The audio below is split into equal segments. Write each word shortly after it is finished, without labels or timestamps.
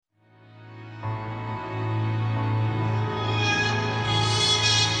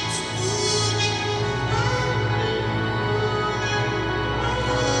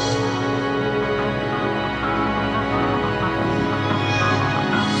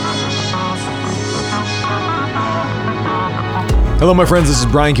Hello, my friends. This is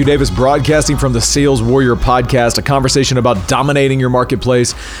Brian Q. Davis broadcasting from the Sales Warrior Podcast, a conversation about dominating your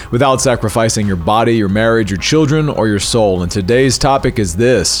marketplace without sacrificing your body, your marriage, your children, or your soul. And today's topic is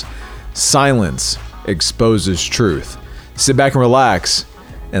this: silence exposes truth. Sit back and relax,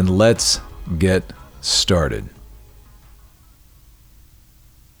 and let's get started.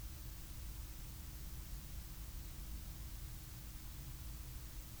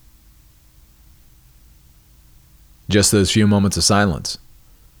 Just those few moments of silence.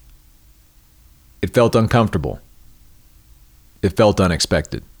 It felt uncomfortable. It felt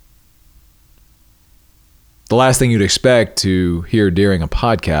unexpected. The last thing you'd expect to hear during a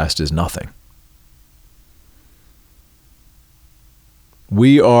podcast is nothing.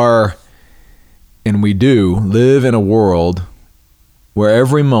 We are, and we do, live in a world where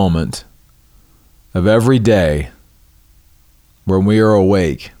every moment of every day when we are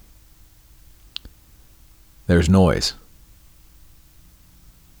awake, there's noise.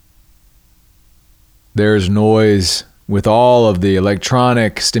 There's noise with all of the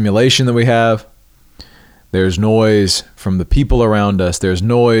electronic stimulation that we have. There's noise from the people around us. There's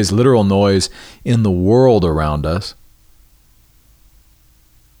noise, literal noise, in the world around us.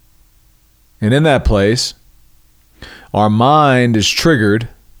 And in that place, our mind is triggered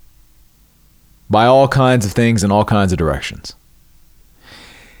by all kinds of things in all kinds of directions.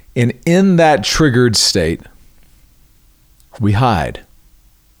 And in that triggered state, we hide.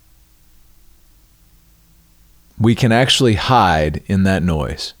 We can actually hide in that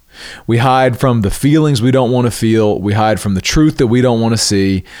noise. We hide from the feelings we don't want to feel. We hide from the truth that we don't want to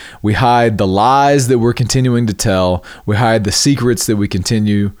see. We hide the lies that we're continuing to tell. We hide the secrets that we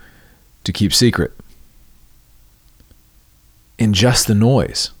continue to keep secret. In just the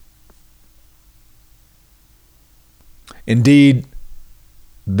noise. Indeed,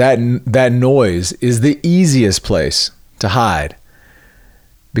 that noise is the easiest place to hide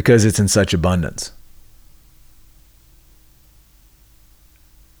because it's in such abundance.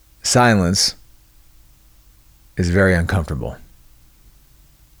 Silence is very uncomfortable.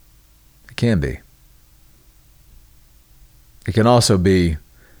 It can be. It can also be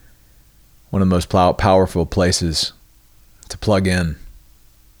one of the most powerful places to plug in.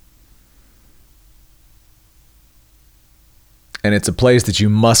 And it's a place that you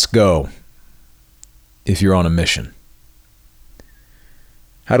must go if you're on a mission.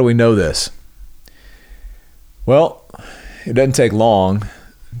 How do we know this? Well, it doesn't take long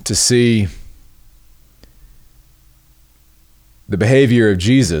to see the behavior of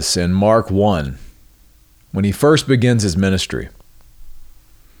Jesus in Mark 1 when he first begins his ministry.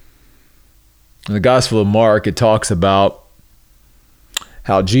 In the Gospel of Mark, it talks about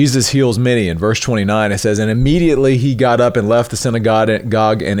how Jesus heals many. In verse 29, it says, "And immediately he got up and left the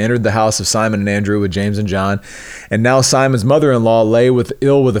synagogue and entered the house of Simon and Andrew with James and John. And now Simon's mother-in-law lay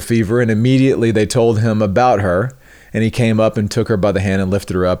ill with a fever, and immediately they told him about her. And he came up and took her by the hand and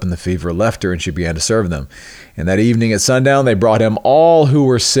lifted her up, and the fever left her, and she began to serve them. And that evening at sundown, they brought him all who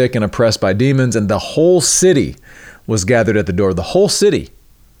were sick and oppressed by demons, and the whole city was gathered at the door." The whole city.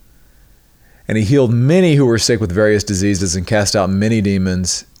 "And he healed many who were sick with various diseases and cast out many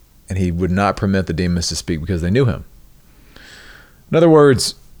demons, and he would not permit the demons to speak because they knew him." In other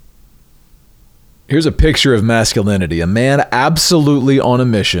words, here's a picture of masculinity. A man absolutely on a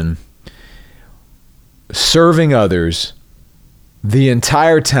mission, serving others, the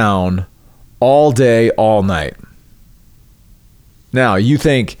entire town, all day, all night. Now, you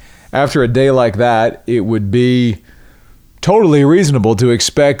think after a day like that, it would be totally reasonable to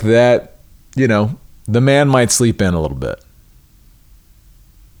expect that, the man might sleep in a little bit.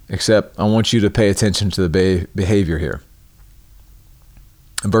 Except I want you to pay attention to the behavior here.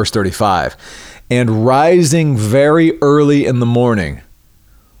 In verse 35, "And rising very early in the morning,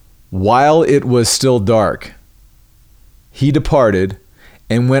 while it was still dark, he departed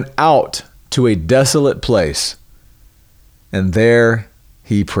and went out to a desolate place, and there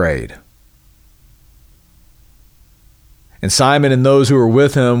he prayed. And Simon and those who were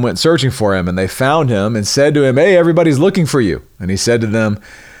with him went searching for him, and they found him and said to him, 'Hey, everybody's looking for you.' And he said to them,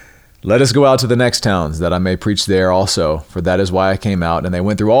 'Let us go out to the next towns, that I may preach there also, for that is why I came out.' And they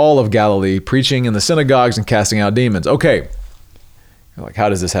went through all of Galilee, preaching in the synagogues and casting out demons." Okay, you're like, how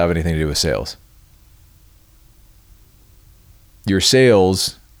does this have anything to do with sales? Your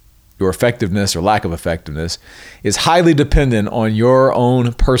sales, your effectiveness or lack of effectiveness, is highly dependent on your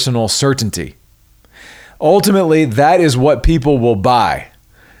own personal certainty. Ultimately, that is what people will buy.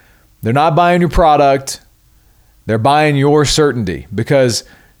 They're not buying your product. They're buying your certainty because,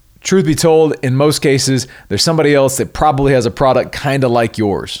 truth be told, in most cases, there's somebody else that probably has a product kind of like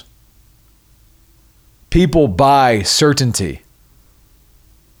yours. People buy certainty.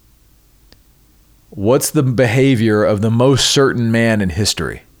 What's the behavior of the most certain man in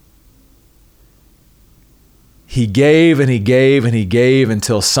history? He gave and he gave and he gave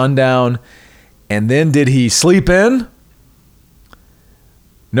until sundown. And then did he sleep in?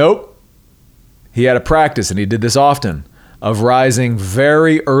 Nope. He had a practice, and he did this often, of rising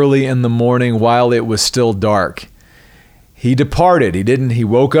very early in the morning while it was still dark. He departed. He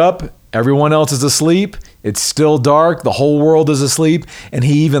woke up. Everyone else is asleep. It's still dark. The whole world is asleep. And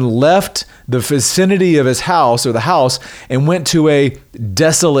he even left the vicinity of his house or the house and went to a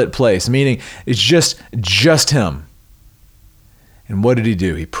desolate place, meaning it's just him. And what did he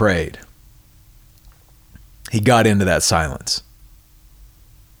do? He prayed. He got into that silence.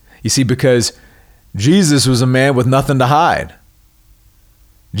 You see, because Jesus was a man with nothing to hide.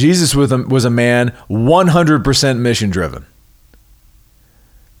 Jesus was a man 100% mission driven.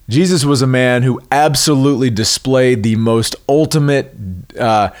 Jesus was a man who absolutely displayed the most ultimate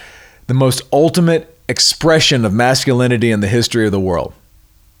expression of masculinity in the history of the world.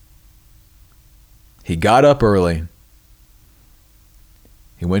 He got up early.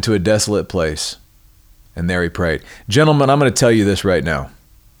 He went to a desolate place, and there he prayed. Gentlemen, I'm going to tell you this right now.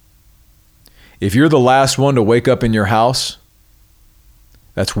 If you're the last one to wake up in your house,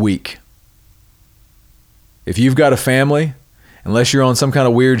 that's weak. If you've got a family, unless you're on some kind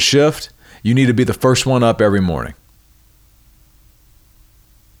of weird shift, you need to be the first one up every morning.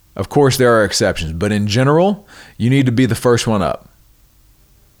 Of course, there are exceptions, but in general, you need to be the first one up.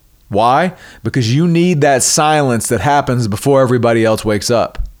 Why? Because you need that silence that happens before everybody else wakes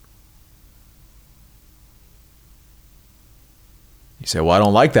up. You say, well, I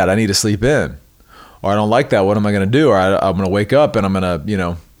don't like that. I need to sleep in. Or I don't like that. What am I going to do? Or I'm going to wake up and I'm going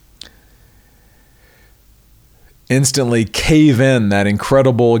to, instantly cave in that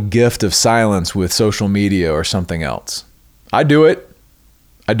incredible gift of silence with social media or something else. I do it.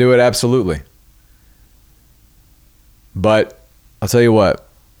 I do it absolutely. But I'll tell you what,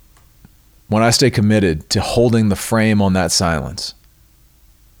 when I stay committed to holding the frame on that silence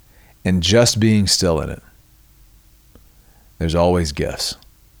and just being still in it, there's always gifts.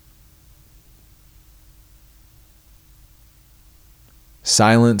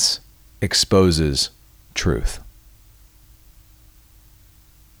 Silence exposes truth.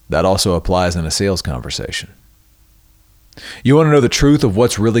 That also applies in a sales conversation. You want to know the truth of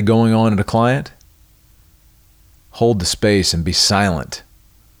what's really going on in a client? Hold the space and be silent.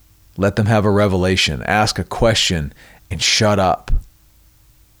 Let them have a revelation. Ask a question and shut up.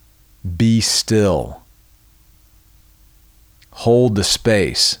 Be still. Hold the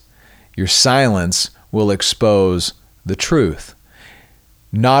space. Your silence will expose the truth.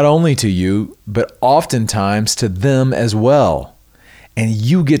 Not only to you, but oftentimes to them as well. And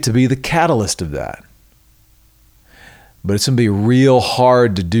you get to be the catalyst of that. But it's going to be real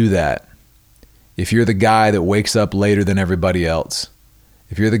hard to do that if you're the guy that wakes up later than everybody else.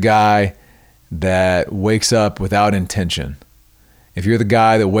 If you're the guy that wakes up without intention. If you're the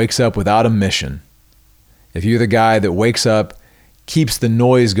guy that wakes up without a mission. If you're the guy that wakes up, keeps the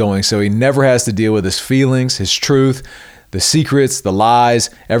noise going so he never has to deal with his feelings, his truth, the secrets, the lies,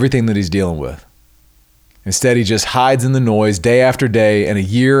 everything that he's dealing with. Instead, he just hides in the noise day after day, and a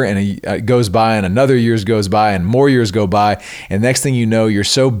year goes by, and another year goes by, and more years go by, and next thing you know, you're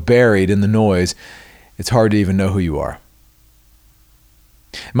so buried in the noise, it's hard to even know who you are.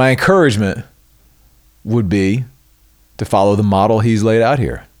 My encouragement would be to follow the model he's laid out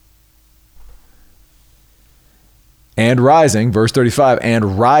here. And rising, verse 35,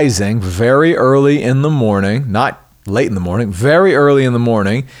 and rising very early in the morning, not late in the morning, very early in the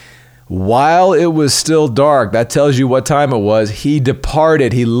morning, while it was still dark. That tells you what time it was. He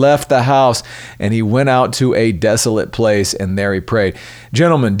departed, he left the house, and he went out to a desolate place, and there he prayed.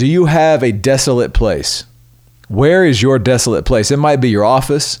 Gentlemen, do you have a desolate place? Where is your desolate place? It might be your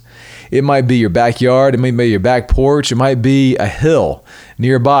office. It might be your backyard. It might be your back porch. It might be a hill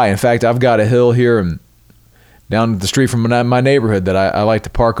nearby. In fact, I've got a hill here down the street from my neighborhood that I like to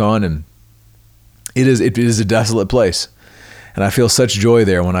park on, and it is a desolate place. And I feel such joy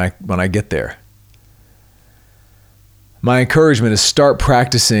there when I get there. My encouragement is start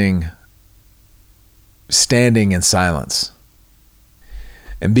practicing standing in silence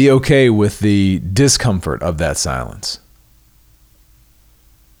and be okay with the discomfort of that silence.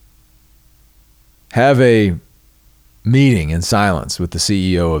 Have a meeting in silence with the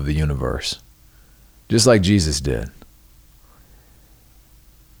CEO of the universe, just like Jesus did.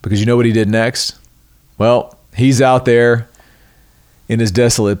 Because you know what he did next? Well, he's out there in his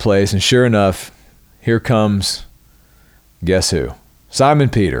desolate place, and sure enough, here comes, guess who? Simon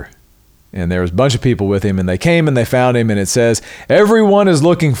Peter. And there was a bunch of people with him, and they came and they found him, and it says, everyone is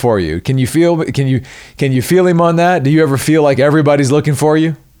looking for you. Can you feel him on that? Do you ever feel like everybody's looking for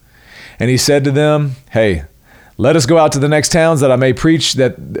you? And he said to them, hey, let us go out to the next towns that I may preach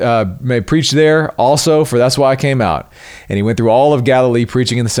there also, for that's why I came out. And he went through all of Galilee,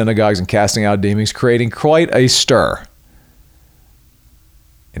 preaching in the synagogues and casting out demons, creating quite a stir,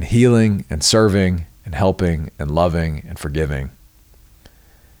 and healing and serving and helping and loving and forgiving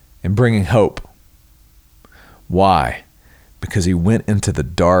and bringing hope. Why? Because he went into the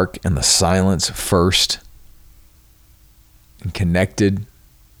dark and the silence first and connected,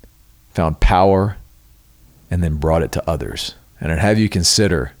 found power, and then brought it to others. And I'd have you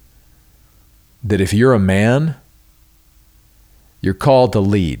consider that if you're a man, you're called to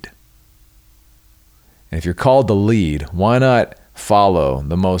lead. And if you're called to lead, why not follow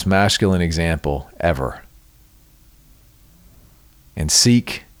the most masculine example ever and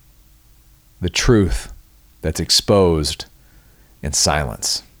seek the truth that's exposed in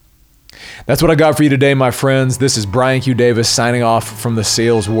silence? That's what I got for you today, my friends. This is Brian Q. Davis signing off from the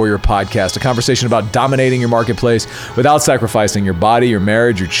Sales Warrior Podcast, a conversation about dominating your marketplace without sacrificing your body, your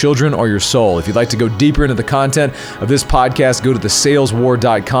marriage, your children, or your soul. If you'd like to go deeper into the content of this podcast, go to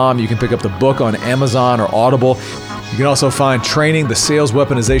thesaleswar.com. You can pick up the book on Amazon or Audible. You can also find training, the Sales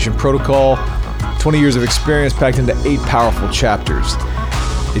Weaponization Protocol, 20 years of experience packed into 8 powerful chapters.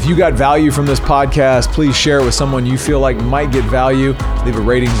 If you got value from this podcast, please share it with someone you feel like might get value. Leave a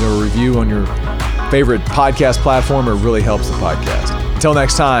rating or a review on your favorite podcast platform. It really helps the podcast. Until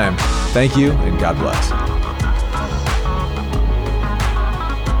next time, thank you and God bless.